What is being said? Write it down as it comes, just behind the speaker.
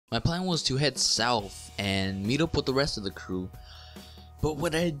My plan was to head south and meet up with the rest of the crew, but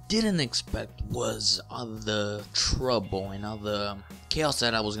what I didn't expect was all the trouble and all the chaos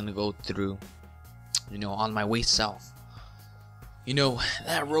that I was gonna go through, on my way south.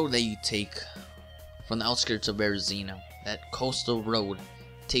 That road that you take from the outskirts of Berezino, that coastal road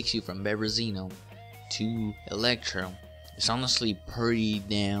takes you from Berezino to Electro. It's honestly pretty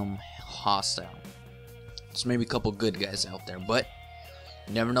damn hostile. There's maybe a couple good guys out there, but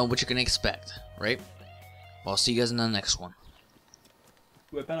you never know what you're gonna expect, right? Well, I'll see you guys in the next one.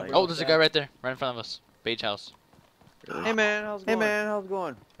 Oh, there's a guy right there, right in front of us. Beige house. Hey man, how's it going? Hey man, how's it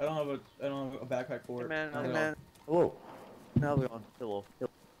going? I don't have a backpack for it. Hey man, hello. How's it going? Hello.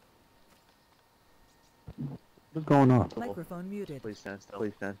 What's going on? Microphone muted. Please stand still.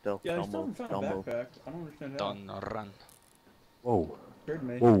 Please stand still. Yeah, I Don't still move. haven't found Don't a move. backpack. I don't understand how. Don't run. Whoa. Scared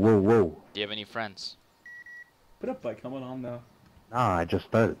me. Whoa, whoa, whoa. Do you have any friends? Put up by coming on though. Nah, I just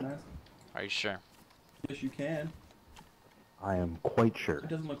started. Nice. Are you sure? Yes, you can. I am quite sure. It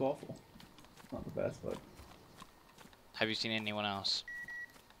doesn't look awful. It's not the best, but. Have you seen anyone else?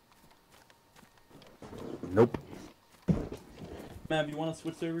 Nope. Mav, you want to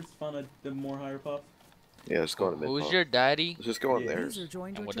switch servers? Find a more higher pop? Yeah, let's go on mid. Who's your daddy? Let's just go on Yeah. there. User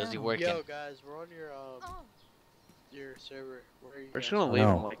joined And your what does he channel. work in? Yo guys, we're on your server. Where are you We're guys? just gonna leave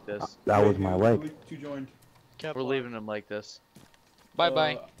No. him like this. That was my leg. Two joined. We're leaving him like this. Bye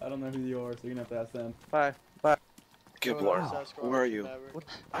bye. I don't know who you are, so you're gonna have to ask them. Bye. Bye. Kevlar, where are you?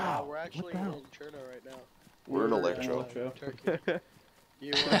 We're actually in Cherno right now. We're in Electro. Turkey. Do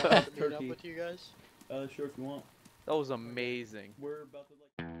you want to meet up Turkey. with you guys? Sure if you want. That was amazing. We're about to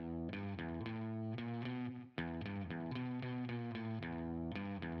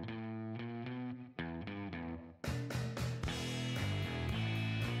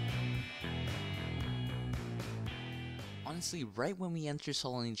Honestly, right when we entered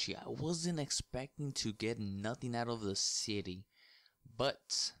Salonici, I wasn't expecting to get nothing out of the city.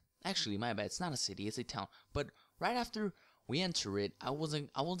 But actually, my bad. It's not a city; it's a town. But right after we enter it, I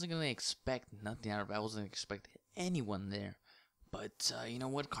wasn't gonna expect nothing out of it. I wasn't expecting anyone there. But you know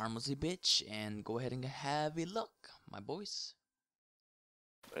what? Karma's a bitch, and go ahead and have a look, my boys.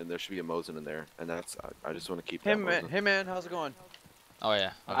 And there should be a Mosin in there, and that's I just want to keep Hey that man, Mosin. hey man, how's it going? Oh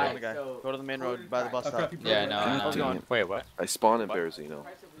yeah. Alright, Okay. guy. Go to the main road by the bus I've stop. got people Yeah, right no, now. How's it going? Wait, what? I spawned in Berezino.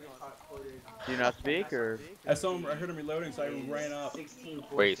 Do you not speak or? I saw him. I heard him reloading, so I ran up.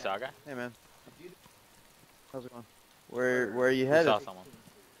 Wait, Saga? Hey man. How's it going? Where are you Who headed? saw someone?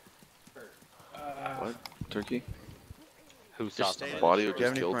 What? Turkey? Who saw Just someone? Claudio Do you have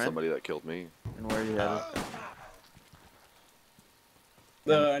just any killed friends? somebody that killed me. And where are you headed?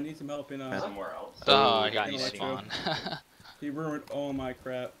 I need some help in Somewhere else. Oh, I got in you Electro. spawn. He ruined all my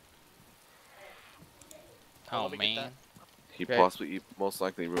crap. Oh Let me get man. He Okay. he most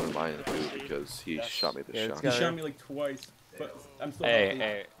likely ruined mine too because he shot me the Yeah, it's shot. He got shot me like twice, but I'm still Hey, healthy.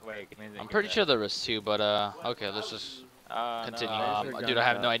 hey, wait. I'm pretty sure there was two, but okay, let's just continue. no. Dude, I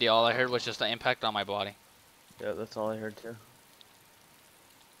have no idea. All I heard was just the impact on my body. Yeah, that's all I heard too.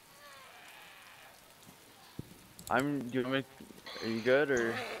 Do you want me? Are you good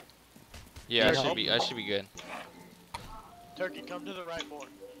or? Yeah, I Yeah. should be. I should be good. Turkey, come to the right more.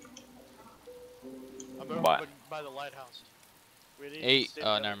 I'm over What? by the lighthouse. We need to Eight. stick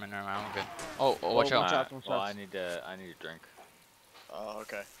Oh, up. never mind. I'm good. Oh, watch out. shots. I need to drink. Oh,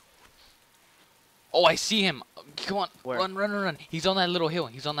 okay. Oh, I see him. Come on, Where? run. He's on that little hill.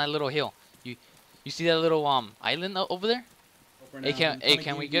 You see that little island over there? For Hey, now, can- I'm hey, kinda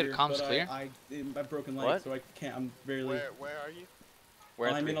can we gear get gear, comms but clear? I've broken legs, What? so I can't. I'm barely. Where are you? We're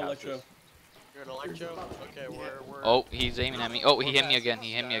at I'm three in houses. Electro. You're in Electro? Okay, we're Oh, he's aiming at me. Oh, he hit me past again. this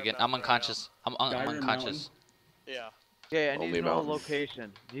He hit me Skyrim again. mountain I'm right unconscious. I'm Skyrim unconscious. yeah. Okay, I need Only to know a mountains.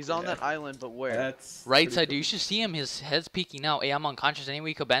 location. He's on that island, but where? That's Right pretty side, cool. you should see him. His head's peeking out. Hey, I'm unconscious. Any way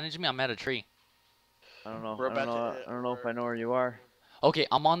you could bandage me? I'm at a tree. I don't know. We're I don't about know. to- I don't know if I know where you are. Okay,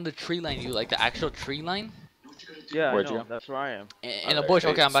 I'm on the tree line. You like the actual tree line? Yeah, Where'd I you know. go? That's where I am. In a bush.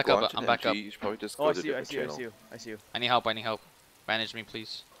 Okay, I'm back up. I'm back up. You should probably just Oh, go I to see you. I different see you. I channel. see you. I see you. I need help. I need help. Bandage me,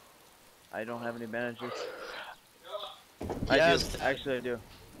 please. I don't have any bandages. Yes. I do. Actually, I do.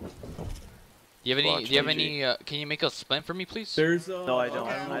 Do you have any? Watch Do you have GG. any? Can you make a splint for me, please? There's No, I don't.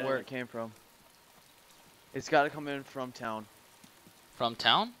 I don't know okay. where it came from. It's got to come in from town. From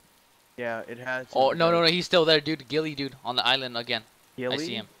town? Yeah, it has. to Oh be no, done. he's still there, dude. Gilly, dude, on the island again. Gilly? I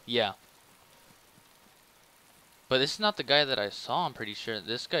see him. Yeah. But this is not the guy that I saw. I'm pretty sure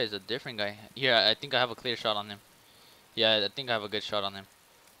this guy is a different guy. Yeah, I think I have a clear shot on him. Yeah, I think I have a good shot on him.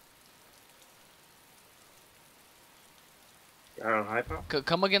 I don't know, high pop?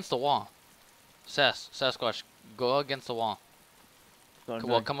 Come against the wall. Sasquatch, go against the wall.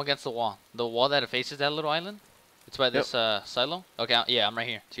 Well, come against the wall. The wall that faces that little island. It's by this silo. Okay, yeah, I'm right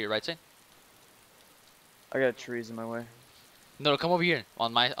here. To your right side. I got trees in my way. No, come over here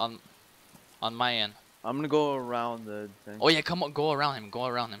on my end. I'm gonna go around the thing. Oh yeah, come on, go around him. Go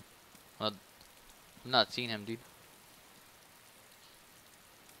around him. I'm not seeing him, dude.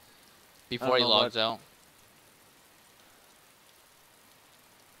 Before he logs out.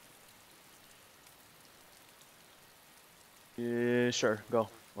 Yeah, sure. Go.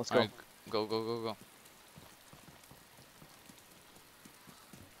 Let's go. Alright, go.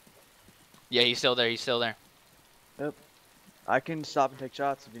 Yeah, he's still there. He's still there. Yep. I can stop and take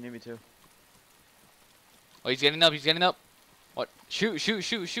shots if you need me to. Oh, he's getting up. He's getting up. What? Shoot.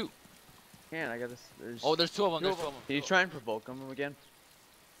 Man, I got this. Oh, there's two of them. There's two of them. Can you try and provoke him again?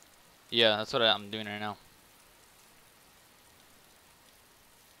 Yeah, that's what I'm doing right now.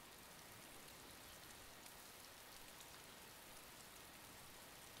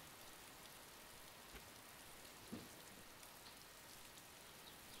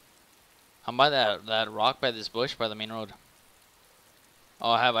 I'm by that rock by this bush by the main road.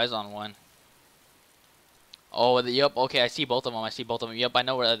 Oh, I have eyes on one. Oh, yep. Okay, I see both of them. Yep, I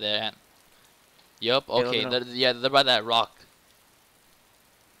know where they're at. Yep. Okay. They're by that rock.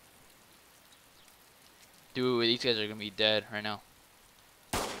 Dude, these guys are gonna be dead right now.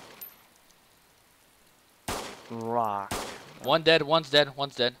 Rock. One dead. One's dead.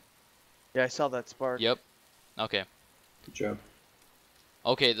 Yeah, I saw that spark. Yep. Okay. Good job.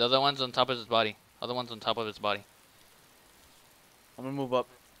 Okay, the other one's on top of his body. I'm gonna move up.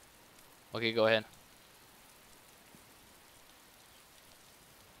 Okay, go ahead.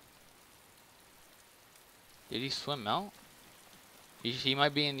 Did he swim out? He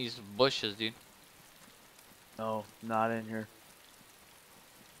might be in these bushes, dude. No, not in here.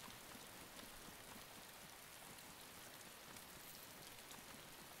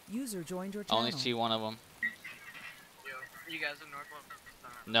 User joined your I channel. only see one of them. You guys in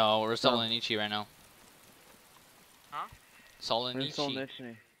Northwest? No, we're Solonichi right now. Huh? Solonichi.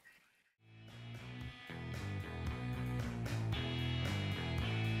 Solonichi.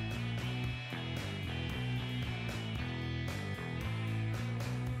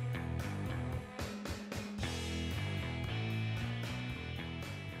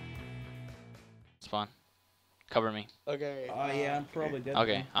 Spawn. Cover me. Okay. Yeah, I'm probably dead.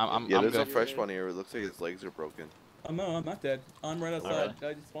 Okay, I'm Yeah, I'm there's good. a fresh one here. It looks like his legs are broken. Oh no, I'm not dead. I'm right outside.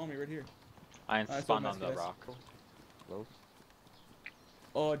 I just spawned me right here. I Alright, spawned so on the nice, guys. rock.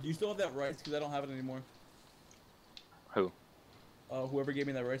 Oh, do you still have that rice? Because I don't have it anymore. Who? Whoever gave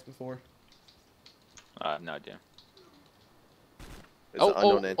me that rice before. No idea. It's an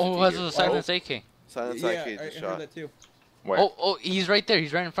unknown entity who has here. a silence AK? Silence Yeah, IK I just heard shot. that too. Where? Oh, he's right there.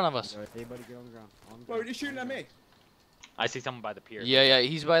 He's right in front of us. Anybody get on the ground? Why are you shooting at me? I see someone by the pier. Yeah,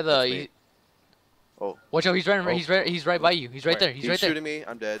 he's by the. That's me. Oh. Watch out! He's right. He's right by you. He's right there. He's right there. shooting me.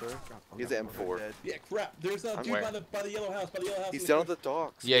 I'm dead. He's at M4. Yeah, crap. There's a dude where? by the yellow house. He's down at the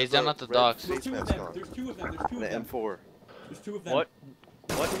docks. Yeah, he's down at the docks. There's two of them. There's two of them. And an M4. There's two of them. What?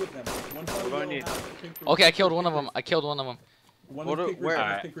 There's two of them. One by the What do I yellow need? house, pink roof. Okay, I killed one of them. One What with do- pink roof, where? one with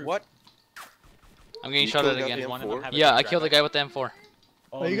Alright. pink roof. What? I'm getting You shot at killed the again. One of them M4? have a Yeah, I green killed the drive guy with the M4.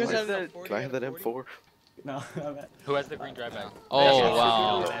 Oh, you guys nice. have Can I have that M4? No, I'm at. Who has the green drive bag? Oh That's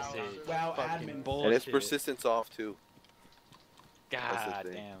wow. message. Wow, Fucking admin. bullshit. And its persistence off too. That's God the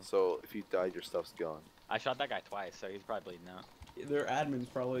thing. damn. So if you died, your stuff's gone. I shot that guy twice, so he's probably bleeding out. They're admins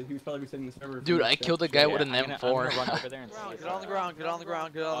probably. He was probably resetting the server. Dude, I killed a guy with an I'm gonna M4. run over there and see. Get on the ground. Get on the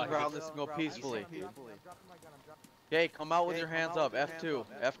ground. Get on the ground. Let's go peacefully. Okay, come out with your hands up. F2.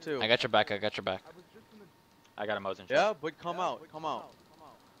 F2. I got your back. I got a Mosin shot. Yeah, but come out. Come out.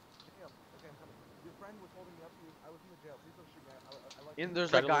 There's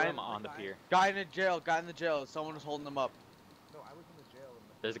Try a to guy lure in, him on the pier. guy in the jail. Guy in the jail. Someone was holding him up.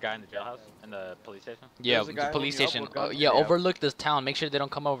 There's a guy in the jailhouse, in the police station. Yeah, There's a the guy police holding station. you up with guns. Yeah, Yeah. overlook this town. Make sure they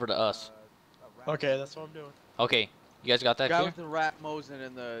don't come over to us. Okay, that's what I'm doing. Okay, you guys got that Guy clear? with the rat Mosin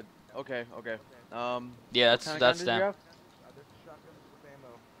in the. Okay. Okay. Yeah, what kind of gun that's did you them. have?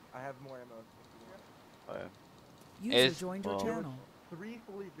 I have more ammo. Oh, yeah. User It's- joined your well- channel. 3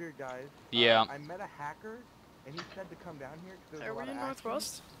 fully geared guys. Yeah. I met a hacker, and he said to come down here because there's Are a lot we in of action.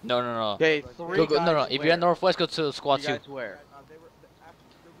 Northwest? No. Okay, Go, three Go, no. guys If you're where? at Northwest, go to squad You 2. guys where? They were after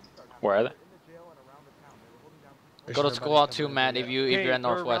the restart. Where are they? In the jail and around the town. They were holding down people. Go to squad 2, Matt. If you're Okay, at they're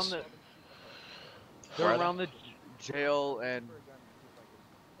Northwest. around the- Where They're are they? around the jail and.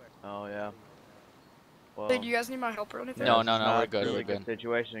 Oh yeah. Well, Hey, do you guys need my help or anything? No, it's no, not we're good, Really we're good.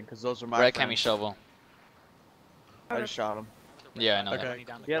 Situation, because those are my Red friends. cami shovel. I just shot him. Yeah, I know that. Running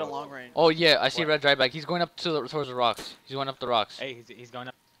down the He had a coast. long range. Oh yeah, I see What? red dry bag. He's going up towards the rocks. He's going up the rocks. Hey, he's going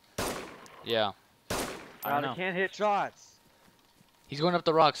up. Yeah. I God, don't I know. can't hit shots. He's going up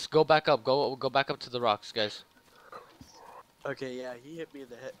the rocks. Go back up. Go back up to the rocks, guys. Okay, yeah, he hit me in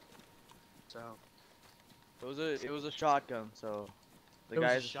the head. So. It was a shotgun, so the It was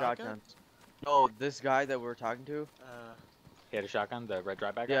guy a has a shotgun. shotgun? No, this guy that we're talking to. He had a shotgun, the red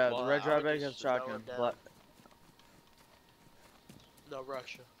dry bag. Yeah, Well, the red I dry would bag has a just slow shotgun. him down. But No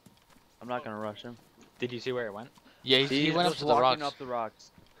Russia. I'm not gonna rush him. Did you see where it went? Yeah, he went up just to the walking rocks. up the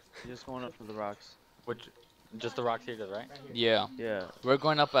rocks. He's just going up to the rocks. Which, just the rocks here to the right? Yeah. Yeah. We're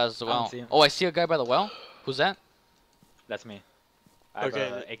going up as don't well. see him. Oh, I see a guy by the well. Who's that? That's me. I have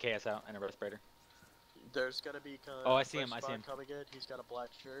Okay. a AKS out and a respirator. There's gonna be Oh, I see him, I see him. coming in. He's got a black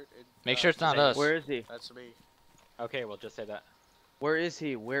shirt. And, Make sure it's not Same. us. Where is he? That's me. Okay, well just say that. Where is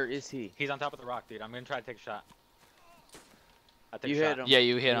he? Where is he? He's on top of the rock, dude. I'm gonna try to take a shot. I take You a hit shot. him. Yeah,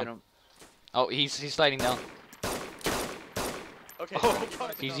 you hit You him. Oh, he's sliding down. Okay.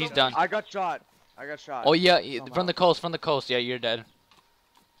 He's done. I got shot. I got shot. Oh yeah, Somehow. from the coast, from the coast. Yeah, you're dead.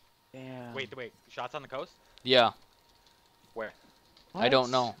 Damn. Wait. Shots on the coast? Yeah. Where? I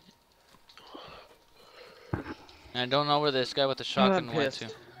don't know. And I don't know where this guy with the shotgun I'm went to.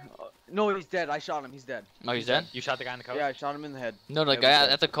 pissed. No, he's dead. I shot him. He's dead. Oh, he's dead? You shot the guy on the coast? Yeah, I shot him in the head. No, the Yeah, guy he's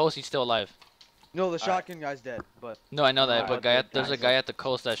dead. at the coast, he's still alive. No, the shotgun guy's dead. But No, I know that, Alright, but okay, there's a gotcha. guy at the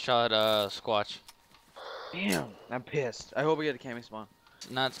coast that shot Squatch. damn, I'm pissed. I hope we get a cami spawn.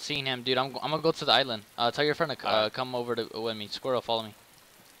 Not seeing him, dude. I'm gonna go to the island. Tell your friend to Alright. come over to with me. Squirrel, follow me.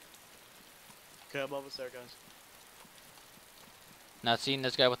 Okay, I'm almost there, guys. Not seeing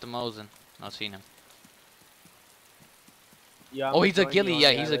this guy with the Mosin. Not seeing him. Yeah. Oh, he's a ghillie.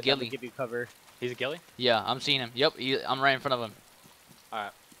 Yeah, he's a ghillie. Give you cover. He's a ghillie? Yeah, I'm seeing him. Yep, I'm right in front of him.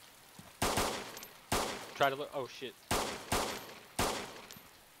 Alright. Try to look. Oh shit.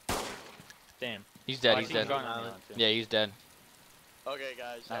 Damn. He's Oh, dead. I he's see him dead. going on the island, too. Yeah, he's dead. Okay,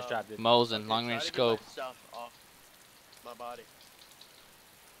 guys. Nice job, dude. Mosin, Okay, long try range to get my scope. stuff off my body.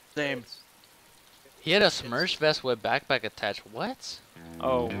 Same. He had a Smurf vest with backpack attached. What?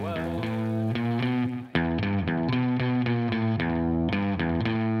 Oh, whoa.